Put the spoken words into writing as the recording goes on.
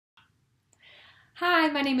Hi,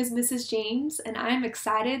 my name is Mrs. James, and I am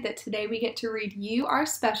excited that today we get to read You Are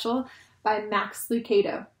Special by Max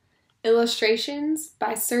Lucado. Illustrations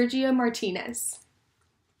by Sergio Martinez.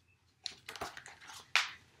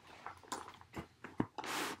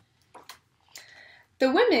 The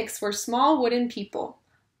Wimmicks were small wooden people.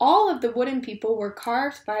 All of the wooden people were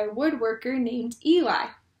carved by a woodworker named Eli.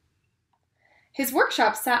 His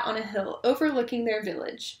workshop sat on a hill overlooking their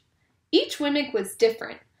village. Each Wimmick was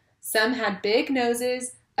different. Some had big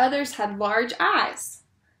noses, others had large eyes.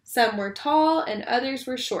 Some were tall and others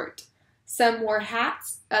were short. Some wore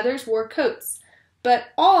hats, others wore coats. But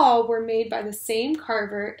all were made by the same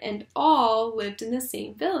carver and all lived in the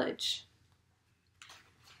same village.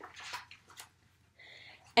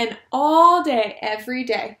 And all day, every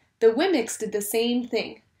day, the Wimmicks did the same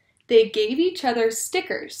thing. They gave each other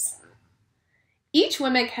stickers. Each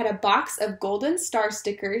Wimmick had a box of golden star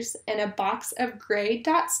stickers and a box of gray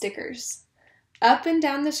dot stickers. Up and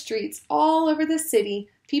down the streets all over the city,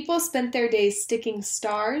 people spent their days sticking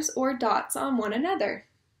stars or dots on one another.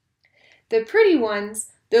 The pretty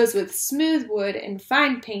ones, those with smooth wood and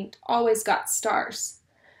fine paint, always got stars.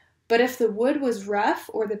 But if the wood was rough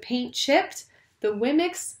or the paint chipped, the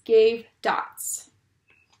Wimmicks gave dots.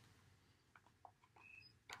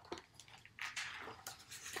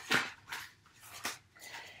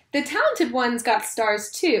 The talented ones got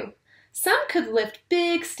stars too. Some could lift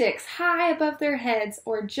big sticks high above their heads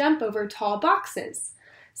or jump over tall boxes.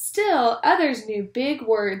 Still, others knew big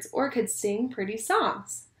words or could sing pretty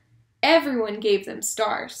songs. Everyone gave them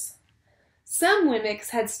stars. Some Wimmicks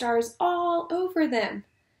had stars all over them.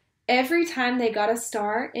 Every time they got a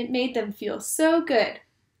star, it made them feel so good.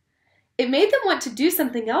 It made them want to do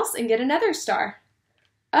something else and get another star.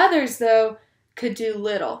 Others, though, could do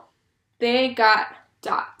little. They got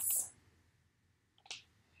dots.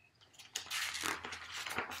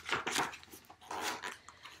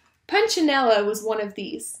 Punchinello was one of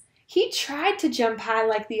these. He tried to jump high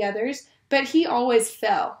like the others, but he always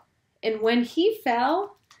fell. And when he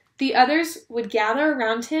fell, the others would gather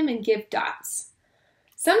around him and give dots.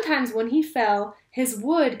 Sometimes when he fell, his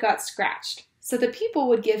wood got scratched, so the people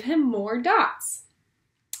would give him more dots.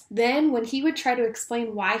 Then, when he would try to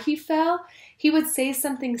explain why he fell, he would say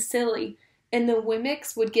something silly, and the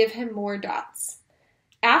Wimmicks would give him more dots.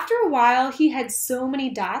 After a while, he had so many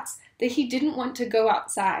dots that he didn't want to go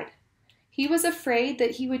outside. He was afraid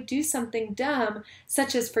that he would do something dumb,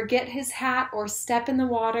 such as forget his hat or step in the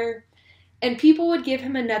water, and people would give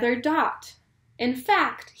him another dot. In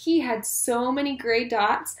fact, he had so many gray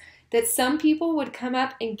dots that some people would come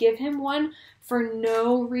up and give him one for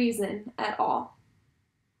no reason at all.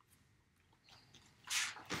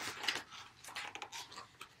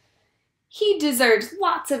 He deserves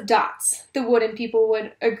lots of dots, the wooden people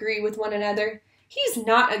would agree with one another. He's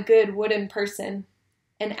not a good wooden person.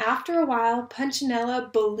 And after a while,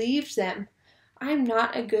 Punchinello believed them. I'm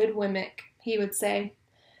not a good Wimmick, he would say.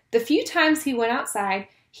 The few times he went outside,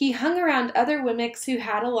 he hung around other Wimmicks who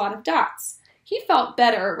had a lot of dots. He felt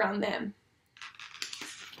better around them.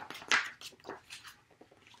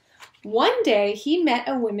 One day, he met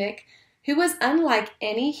a Wimmick who was unlike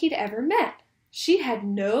any he'd ever met. She had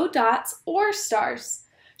no dots or stars.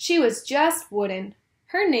 She was just wooden.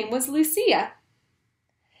 Her name was Lucia.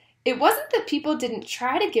 It wasn't that people didn't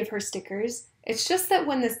try to give her stickers. It's just that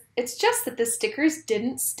the stickers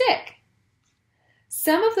didn't stick.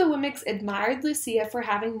 Some of the Wimmicks admired Lucia for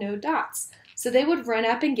having no dots, so they would run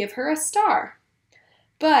up and give her a star.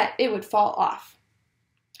 But it would fall off.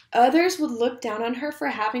 Others would look down on her for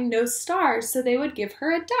having no stars, so they would give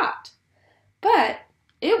her a dot. But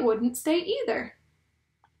it wouldn't stay either.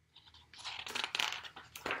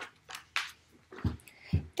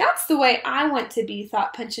 That's the way I want to be,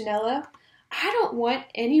 thought Punchinello. I don't want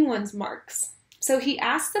anyone's marks. So he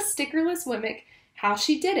asked the stickerless Wimmick how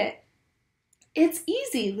she did it. It's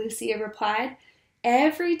easy, Lucia replied.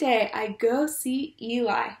 Every day I go see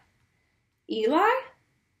Eli. Eli?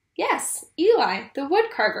 Yes, Eli, the wood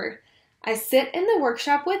carver. I sit in the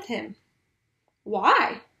workshop with him.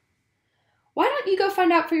 Why? Why don't you go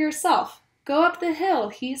find out for yourself? Go up the hill,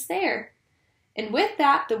 he's there. And with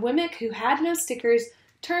that, the Wimmick who had no stickers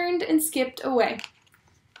turned and skipped away.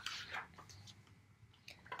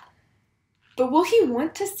 But will he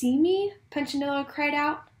want to see me? Punchinello cried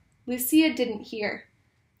out. Lucia didn't hear.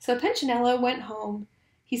 So Punchinello went home.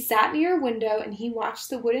 He sat near a window and he watched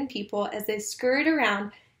the wooden people as they scurried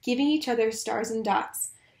around, giving each other stars and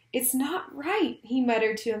dots. It's not right, he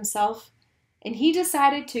muttered to himself. And he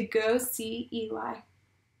decided to go see Eli.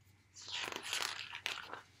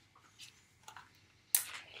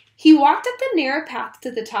 He walked up the narrow path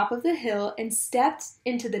to the top of the hill and stepped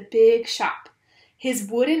into the big shop. His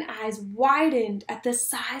wooden eyes widened at the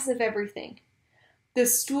size of everything. The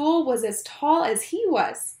stool was as tall as he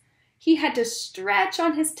was. He had to stretch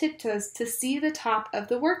on his tiptoes to see the top of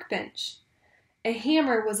the workbench. A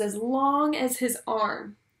hammer was as long as his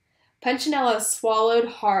arm. Punchinello swallowed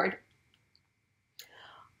hard.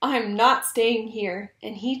 "I'm not staying here,"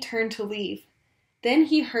 and he turned to leave. Then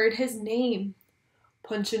he heard his name.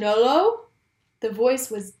 "Punchinello?" The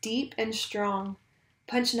voice was deep and strong.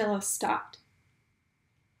 Punchinello stopped.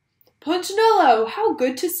 "Punchinello, how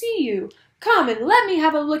good to see you! Come and let me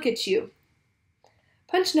have a look at you."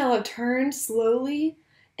 Punchinello turned slowly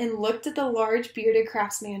and looked at the large bearded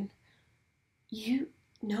craftsman. "You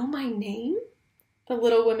know my name?" the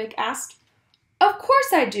little Wemmick asked. "Of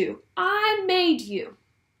course I do. I made you."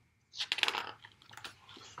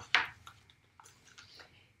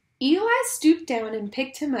 Eli stooped down and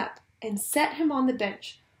picked him up and set him on the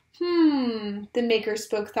bench. The maker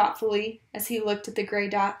spoke thoughtfully as he looked at the gray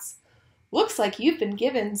dots. "Looks like you've been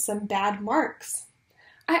given some bad marks."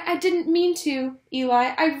 I didn't mean to,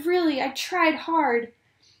 Eli. I tried hard."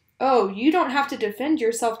 "Oh, you don't have to defend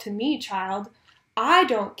yourself to me, child. I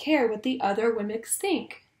don't care what the other Wemmicks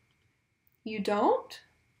think." "You don't?"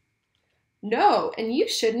 "No, and you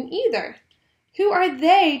shouldn't either. Who are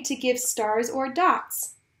they to give stars or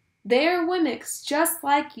dots? They're Wemmicks just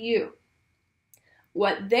like you."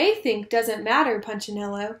 "What they think doesn't matter,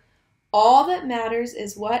 Punchinello. All that matters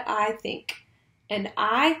is what I think. And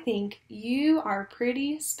I think you are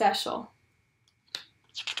pretty special."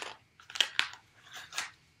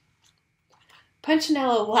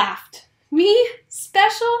 Punchinello laughed. "Me?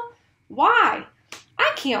 Special? Why?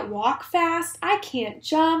 I can't walk fast. I can't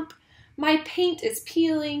jump. My paint is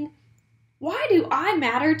peeling. Why do I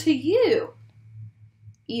matter to you?"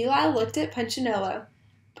 Eli looked at Punchinello,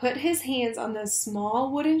 put his hands on those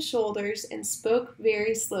small wooden shoulders, and spoke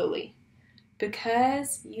very slowly.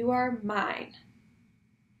 "Because you are mine.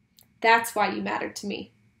 That's why you matter to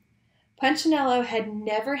me." Punchinello had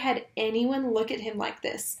never had anyone look at him like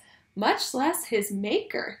this, much less his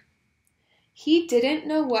maker. He didn't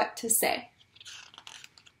know what to say.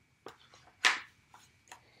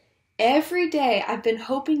 "Every day I've been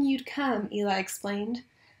hoping you'd come," Eli explained.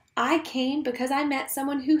 "I came because I met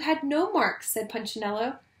someone who had no marks," said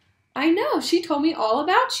Punchinello. "I know, she told me all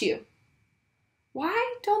about you."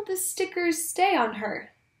 "Why don't the stickers stay on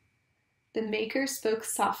her?" The maker spoke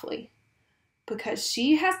softly. "Because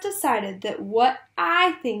she has decided that what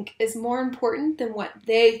I think is more important than what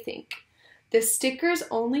they think. The stickers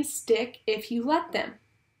only stick if you let them."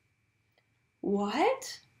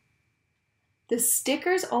 "What?" "The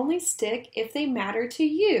stickers only stick if they matter to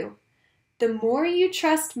you. The more you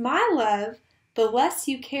trust my love, the less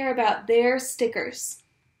you care about their stickers."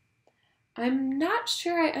 "I'm not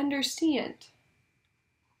sure I understand."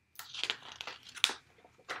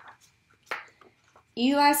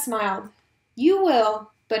 Eli smiled. "You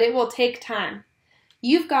will, but it will take time.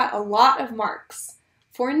 You've got a lot of marks.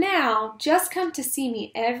 For now, just come to see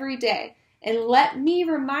me every day and let me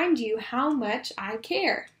remind you how much I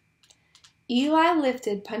care." Eli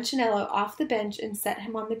lifted Punchinello off the bench and set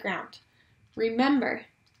him on the ground. "Remember,"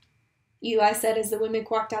 Eli said as the Wemmick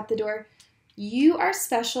walked out the door, "you are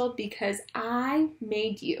special because I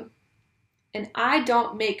made you. And I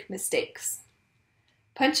don't make mistakes."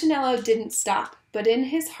 Punchinello didn't stop, but in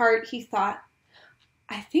his heart he thought,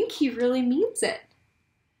 "I think he really means it."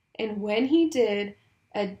 And when he did,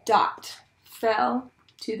 a dot fell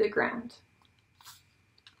to the ground.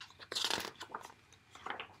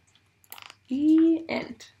 The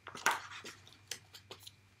end.